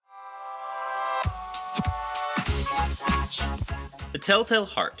Telltale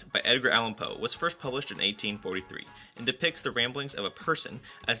Heart by Edgar Allan Poe was first published in 1843 and depicts the ramblings of a person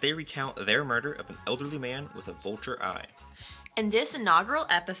as they recount their murder of an elderly man with a vulture eye. In this inaugural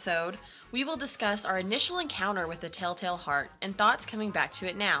episode, we will discuss our initial encounter with the Telltale Heart and thoughts coming back to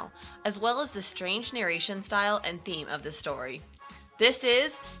it now, as well as the strange narration style and theme of the story. This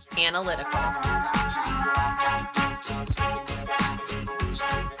is Analytical.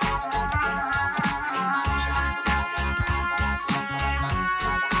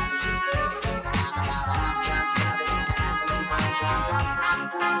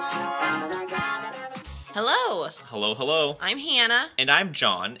 Hello! Hello, hello. I'm Hannah. And I'm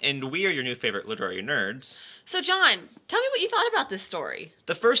John, and we are your new favorite literary nerds. So John, tell me what you thought about this story.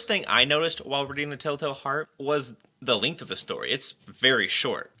 The first thing I noticed while reading The Telltale Heart was the length of the story. It's very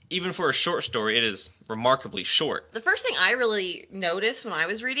short. Even for a short story, it is remarkably short. The first thing I really noticed when I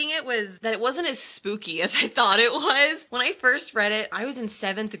was reading it was that it wasn't as spooky as I thought it was. When I first read it, I was in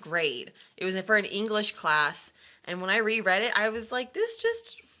 7th grade. It was for an English class, and when I reread it, I was like, this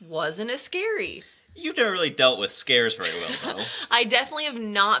just wasn't as scary. You've never really dealt with scares very well, though. I definitely have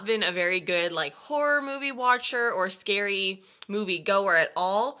not been a very good horror movie watcher or scary movie goer at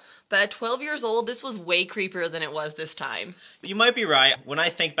all. But at 12 years old, this was way creepier than it was this time. You might be right. When I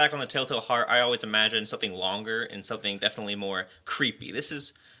think back on The Telltale Heart, I always imagine something longer and something definitely more creepy.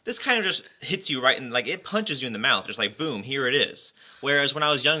 This kind of just hits you right in, it punches you in the mouth. Just boom, here it is. Whereas when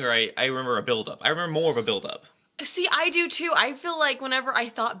I was younger, I remember a build-up. I remember more of a build-up. See, I do too. I feel like whenever I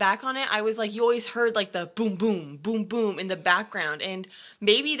thought back on it, I was you always heard the boom, boom, boom, boom in the background. And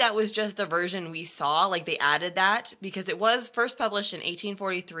maybe that was just the version we saw. They added that because it was first published in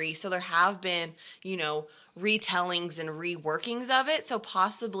 1843. So there have been, retellings and reworkings of it. So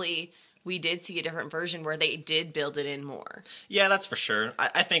possibly we did see a different version where they did build it in more. Yeah, that's for sure.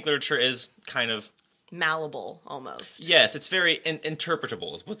 I think literature is kind of malleable, almost. Yes, it's very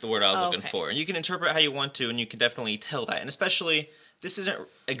interpretable is what the word I was looking for. And you can interpret how you want to, and you can definitely tell that. And especially, this isn't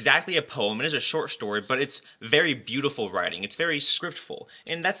exactly a poem. It is a short story, but it's very beautiful writing. It's very scriptful.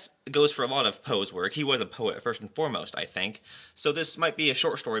 And that goes for a lot of Poe's work. He was a poet, first and foremost, I think. So this might be a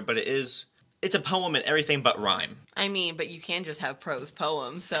short story, but it's a poem in everything but rhyme. I mean, but you can just have prose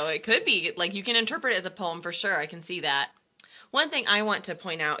poems, so it could be, you can interpret it as a poem for sure. I can see that. One thing I want to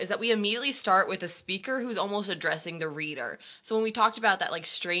point out is that we immediately start with a speaker who's almost addressing the reader. So when we talked about that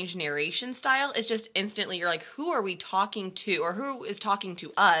strange narration style, it's just instantly you're who are we talking to, or who is talking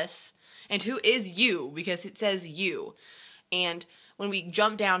to us, and who is you, because it says you. And when we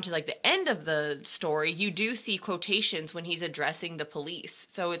jump down to the end of the story, you do see quotations when he's addressing the police.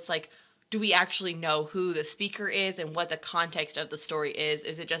 So it's do we actually know who the speaker is and what the context of the story is?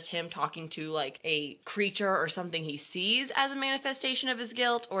 Is it just him talking to a creature or something he sees as a manifestation of his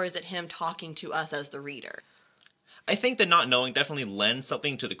guilt, or is it him talking to us as the reader? I think the not knowing definitely lends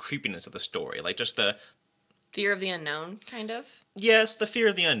something to the creepiness of the story. Just the fear of the unknown, kind of? Yes, the fear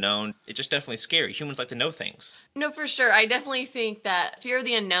of the unknown. It's just definitely scary. Humans like to know things. No, for sure. I definitely think that fear of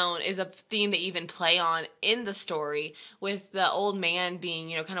the unknown is a theme they even play on in the story, with the old man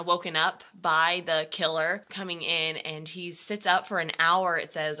being, kind of woken up by the killer coming in, and he sits up for an hour,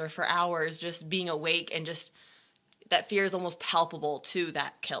 it says, or for hours, just being awake, and just that fear is almost palpable to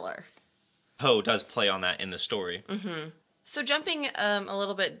that killer. Poe does play on that in the story. Mm-hmm. So jumping a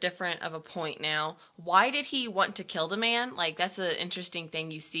little bit different of a point now, why did he want to kill the man? That's an interesting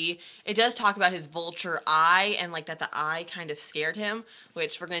thing you see. It does talk about his vulture eye, and that the eye kind of scared him,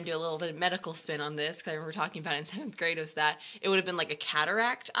 which we're going to do a little bit of medical spin on this, because I remember talking about it in 7th grade, was that it would have been a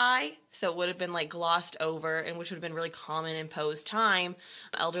cataract eye, so it would have been glossed over, and which would have been really common in Poe's time.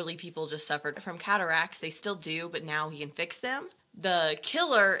 Elderly people just suffered from cataracts. They still do, but now he can fix them. The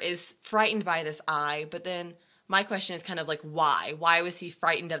killer is frightened by this eye, but then my question is kind of why? Why was he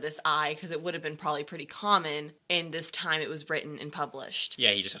frightened of this eye? Because it would have been probably pretty common in this time it was written and published. Yeah,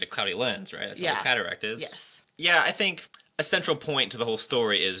 he just had a cloudy lens, right? That's what a cataract is. Yes. Yeah, I think a central point to the whole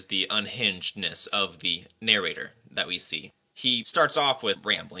story is the unhingedness of the narrator that we see. He starts off with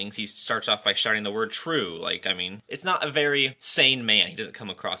ramblings. He starts off by shouting the word true. It's not a very sane man he doesn't come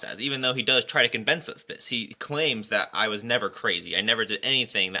across as, even though he does try to convince us this. He claims that I was never crazy. I never did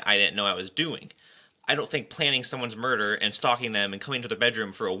anything that I didn't know I was doing. I don't think planning someone's murder and stalking them and coming to their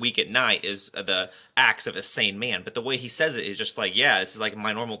bedroom for a week at night is the acts of a sane man. But the way he says it is just this is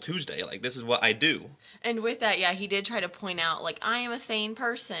my normal Tuesday. This is what I do. And with that, yeah, he did try to point out, I am a sane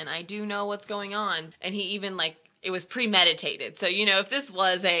person. I do know what's going on. And he even, it was premeditated. So, if this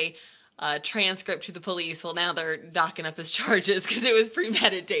was a transcript to the police, well, now they're docking up his charges because it was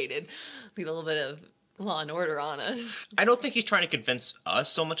premeditated. A little bit of Law and Order on us. I don't think he's trying to convince us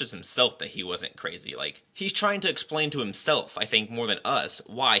so much as himself that he wasn't crazy. Like, he's trying to explain to himself, I think, more than us,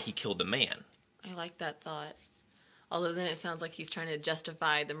 why he killed the man. I like that thought. Although then it sounds like he's trying to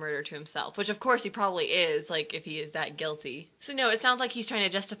justify the murder to himself, which of course he probably is, like, if he is that guilty. So no, it sounds like he's trying to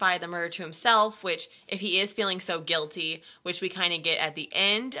justify the murder to himself, which, if he is feeling so guilty, which we kind of get at the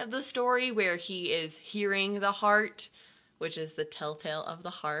end of the story, where he is hearing the heart, which is the telltale of the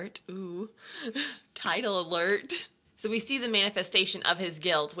heart. Ooh, title alert. So we see the manifestation of his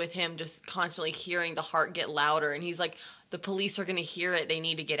guilt with him just constantly hearing the heart get louder, and he's like, the police are going to hear it, they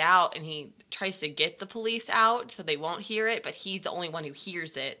need to get out, and he tries to get the police out so they won't hear it, but he's the only one who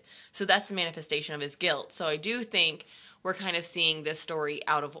hears it. So that's the manifestation of his guilt. So I do think we're kind of seeing this story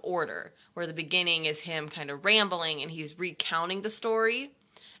out of order, where the beginning is him kind of rambling and he's recounting the story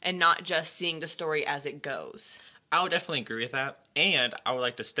and not just seeing the story as it goes. I would definitely agree with that, and I would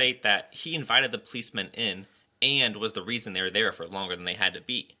like to state that he invited the policemen in and was the reason they were there for longer than they had to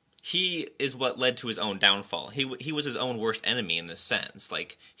be. He is what led to his own downfall. He was his own worst enemy in this sense.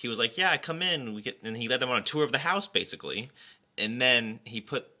 Like, he was like, yeah, come in, and he led them on a tour of the house, basically. And then he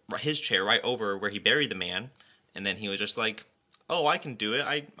put his chair right over where he buried the man, and then he was just like, oh, I can do it.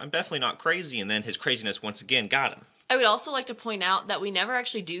 I'm definitely not crazy. And then his craziness once again got him. I would also like to point out that we never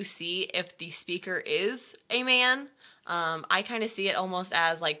actually do see if the speaker is a man. I kind of see it almost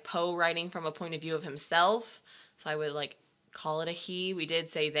as like Poe writing from a point of view of himself. So I would like call it a he. We did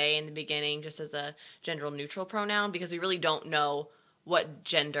say they in the beginning just as a gender neutral pronoun because we really don't know what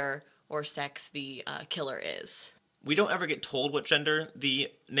gender or sex the killer is. We don't ever get told what gender the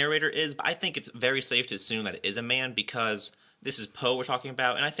narrator is, but I think it's very safe to assume that it is a man because this is Poe we're talking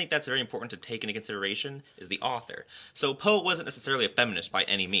about, and I think that's very important to take into consideration is the author. So Poe wasn't necessarily a feminist by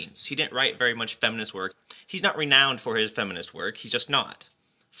any means. He didn't write very much feminist work. He's not renowned for his feminist work. He's just not.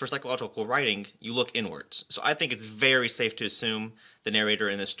 For psychological writing, you look inwards. So I think it's very safe to assume the narrator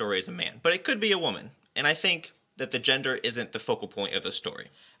in this story is a man. But it could be a woman. And I think that the gender isn't the focal point of the story.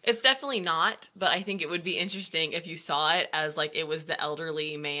 It's definitely not, but I think it would be interesting if you saw it as like it was the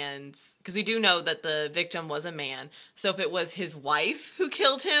elderly man's, because we do know that the victim was a man. So if it was his wife who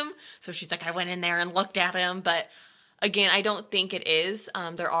killed him, so she's like, I went in there and looked at him, but again, I don't think it is.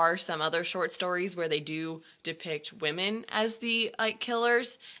 There are some other short stories where they do depict women as the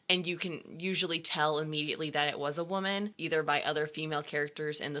killers, and you can usually tell immediately that it was a woman, either by other female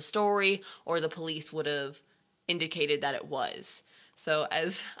characters in the story, or the police would have indicated that it was. So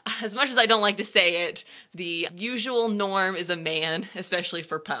as much as I don't like to say it, the usual norm is a man, especially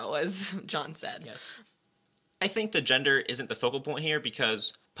for Poe, as John said. Yes. I think the gender isn't the focal point here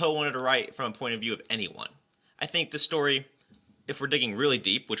because Poe wanted to write from a point of view of anyone. I think the story, if we're digging really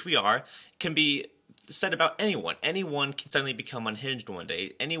deep, which we are, can be said about anyone. Anyone can suddenly become unhinged one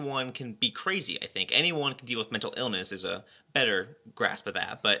day. Anyone can be crazy, I think. Anyone can deal with mental illness is a better grasp of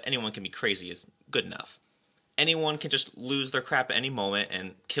that, but anyone can be crazy is good enough. Anyone can just lose their crap at any moment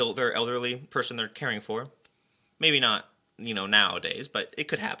and kill their elderly person they're caring for. Maybe not, nowadays, but it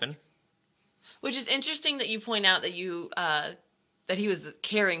could happen. Which is interesting that you point out that that he was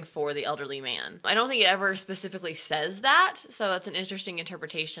caring for the elderly man. I don't think it ever specifically says that, so that's an interesting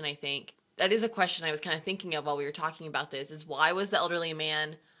interpretation, I think. That is a question I was kind of thinking of while we were talking about this, is why was the elderly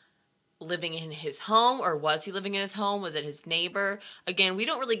man living in his home, or was he living in his home? Was it his neighbor? Again, we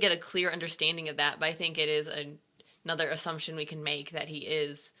don't really get a clear understanding of that, but I think it is another assumption we can make that he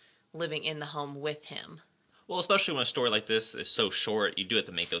is living in the home with him. Well, especially when a story like this is so short, you do have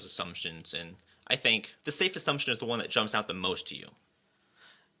to make those assumptions, and I think the safe assumption is the one that jumps out the most to you.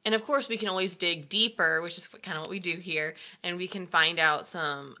 And of course, we can always dig deeper, which is kind of what we do here, and we can find out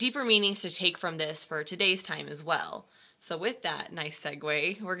some deeper meanings to take from this for today's time as well. So with that nice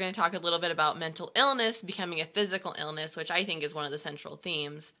segue, we're going to talk a little bit about mental illness becoming a physical illness, which I think is one of the central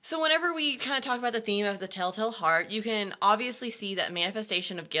themes. So whenever we kind of talk about the theme of the telltale heart, you can obviously see that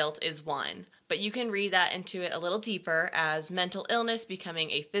manifestation of guilt is one, but you can read that into it a little deeper as mental illness becoming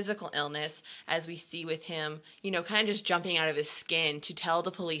a physical illness, as we see with him, kind of just jumping out of his skin to tell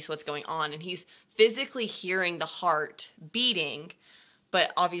the police what's going on, and he's physically hearing the heart beating,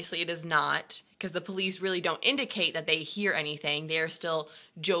 but obviously it is not, because the police really don't indicate that they hear anything. They are still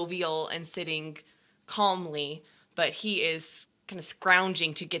jovial and sitting calmly, but he is kind of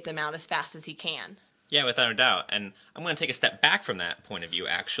scrounging to get them out as fast as he can. Yeah, without a doubt. And I'm going to take a step back from that point of view,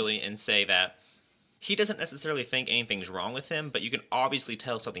 actually, and say that he doesn't necessarily think anything's wrong with him, but you can obviously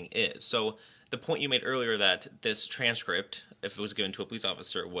tell something is. So the point you made earlier that this transcript, if it was given to a police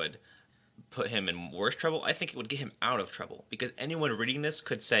officer, would put him in worse trouble, I think it would get him out of trouble, because anyone reading this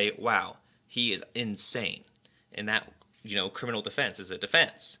could say, wow, he is insane. And that criminal defense is a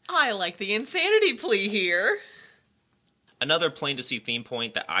defense. I like the insanity plea here. Another plain to see theme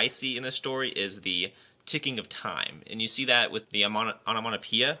point that I see in this story is the ticking of time. And you see that with the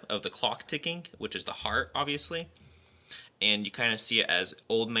onomatopoeia of the clock ticking, which is the heart, obviously. And you kind of see it as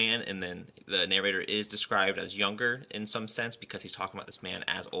old man, and then the narrator is described as younger in some sense because he's talking about this man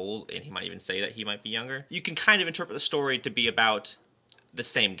as old, and he might even say that he might be younger. You can kind of interpret the story to be about the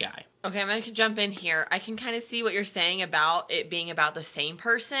same guy. Okay, I'm going to jump in here. I can kind of see what you're saying about it being about the same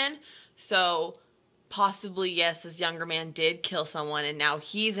person. So possibly, yes, this younger man did kill someone, and now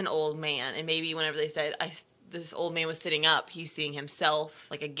he's an old man. And maybe whenever they said this old man was sitting up, he's seeing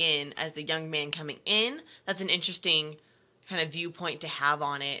himself, like, again, as the young man coming in. That's an interesting kind of viewpoint to have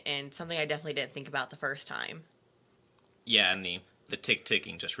on it, and something I definitely didn't think about the first time. Yeah, and the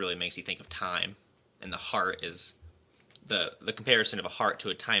ticking just really makes you think of time, and the heart is the comparison of a heart to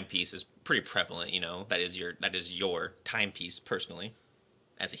a timepiece is pretty prevalent. That is your timepiece personally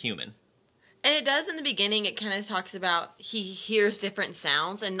as a human. And it does in the beginning. It kind of talks about he hears different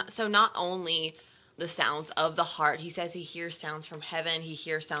sounds, and so not only the sounds of the heart. He says he hears sounds from heaven. He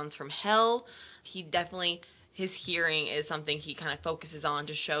hears sounds from hell. He definitely, his hearing is something he kind of focuses on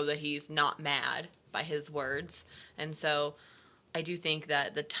to show that he's not mad by his words. And so I do think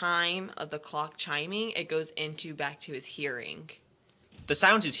that the time of the clock chiming, it goes into back to his hearing. The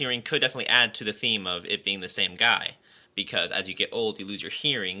sounds he's hearing could definitely add to the theme of it being the same guy, because as you get old, you lose your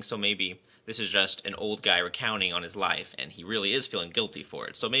hearing, so maybe this is just an old guy recounting on his life, and he really is feeling guilty for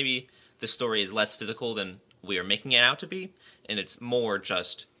it. So maybe this story is less physical than we are making it out to be, and it's more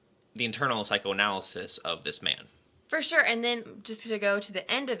just the internal psychoanalysis of this man. For sure, and then just to go to the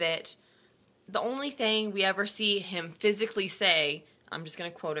end of it, the only thing we ever see him physically say, I'm just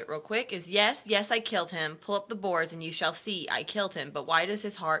going to quote it real quick, is, yes, I killed him. Pull up the boards and you shall see I killed him. But why does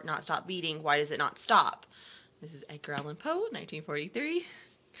his heart not stop beating? Why does it not stop? This is Edgar Allan Poe, 1943.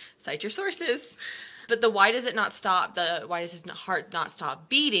 Cite your sources. But the why does it not stop, why does his heart not stop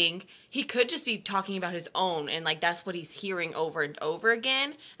beating, he could just be talking about his own, and like that's what he's hearing over and over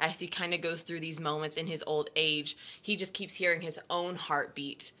again as he kind of goes through these moments in his old age. He just keeps hearing his own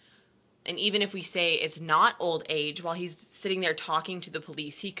heartbeat. And even if we say it's not old age, while he's sitting there talking to the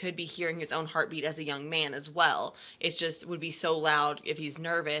police, he could be hearing his own heartbeat as a young man as well. It just would be so loud if he's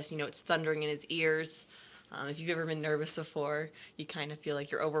nervous, it's thundering in his ears. If you've ever been nervous before, you kind of feel like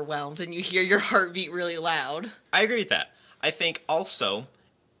you're overwhelmed and you hear your heartbeat really loud. I agree with that. I think also,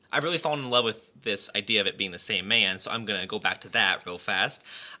 I've really fallen in love with this idea of it being the same man, so I'm going to go back to that real fast.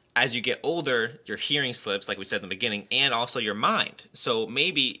 As you get older, your hearing slips, like we said in the beginning, and also your mind. So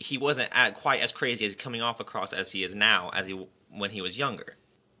maybe he wasn't quite as crazy as coming off across as he is now, when he was younger.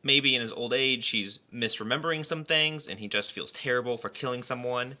 Maybe in his old age, he's misremembering some things, and he just feels terrible for killing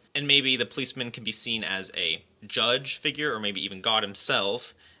someone. And maybe the policeman can be seen as a judge figure, or maybe even God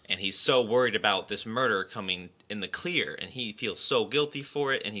himself, and he's so worried about this murder coming in the clear, and he feels so guilty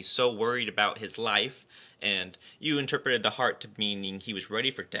for it, and he's so worried about his life. And you interpreted the heart to meaning he was ready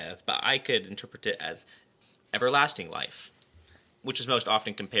for death, but I could interpret it as everlasting life, which is most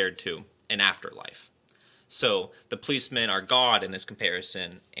often compared to an afterlife. So the policemen are God in this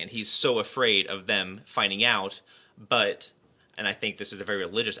comparison, and he's so afraid of them finding out, and I think this is a very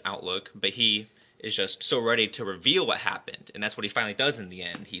religious outlook, but he is just so ready to reveal what happened, and that's what he finally does in the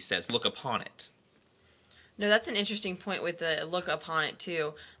end. He says, look upon it. No, that's an interesting point with the look upon it,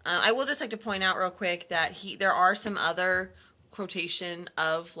 too. I will just like to point out real quick that there are some other quotation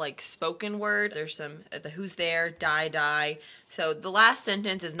of like spoken word. There's some the who's there, die. So the last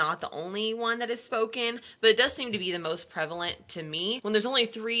sentence is not the only one that is spoken, but it does seem to be the most prevalent to me. When there's only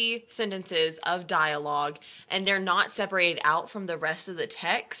 3 sentences of dialogue and they're not separated out from the rest of the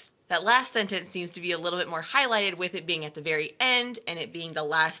text, that last sentence seems to be a little bit more highlighted, with it being at the very end and it being the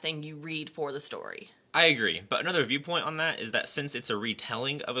last thing you read for the story. I agree, but another viewpoint on that is that since it's a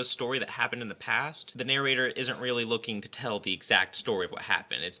retelling of a story that happened in the past, the narrator isn't really looking to tell the exact story of what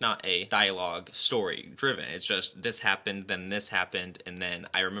happened. It's not a dialogue story driven. It's just this happened, then this happened, and then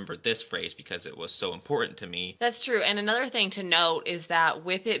I remember this phrase because it was so important to me. That's true, and another thing to note is that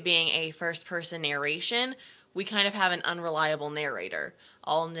with it being a first-person narration, we kind of have an unreliable narrator.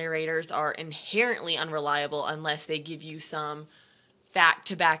 All narrators are inherently unreliable unless they give you some fact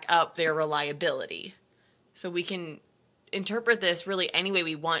to back up their reliability. So we can interpret this really any way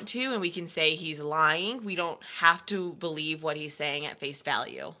we want to, and we can say he's lying. We don't have to believe what he's saying at face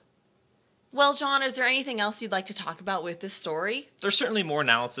value. Well, John, is there anything else you'd like to talk about with this story? There's certainly more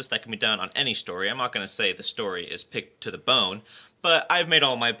analysis that can be done on any story. I'm not going to say the story is picked to the bone, but I've made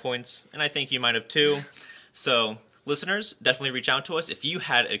all my points, and I think you might have too. So, listeners, definitely reach out to us if you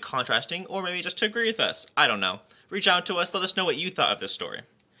had a contrasting, or maybe just to agree with us. I don't know. Reach out to us, let us know what you thought of this story.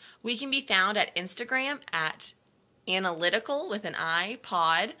 We can be found at Instagram at analytical with an I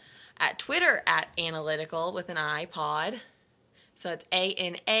pod, at Twitter at analytical with an I pod. So it's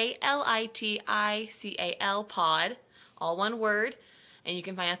ANALITICAL pod, all one word. And you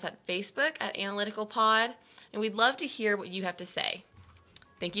can find us at Facebook at Analytical Pod. And we'd love to hear what you have to say.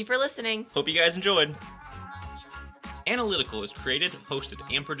 Thank you for listening. Hope you guys enjoyed. Analytical is created, hosted,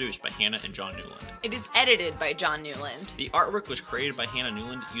 and produced by Hannah and John Newland. It is edited by John Newland. The artwork was created by Hannah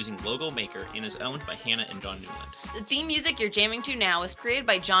Newland using Logo Maker and is owned by Hannah and John Newland. The theme music you're jamming to now is created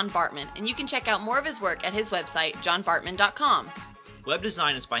by John Bartman, and you can check out more of his work at his website, johnbartman.com. Web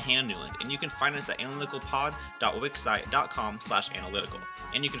design is by Hannah Newland, and you can find us at analyticalpod.wixsite.com/analytical.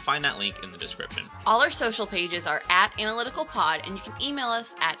 And you can find that link in the description. All our social pages are at analyticalpod, and you can email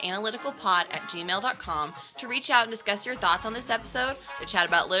us at analyticalpod@gmail.com to reach out and discuss your thoughts on this episode, to chat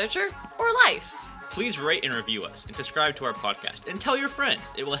about literature or life. Please rate and review us, and subscribe to our podcast, and tell your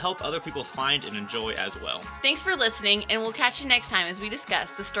friends. It will help other people find and enjoy as well. Thanks for listening, and we'll catch you next time as we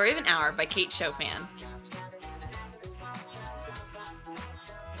discuss The Story of an Hour by Kate Chopin.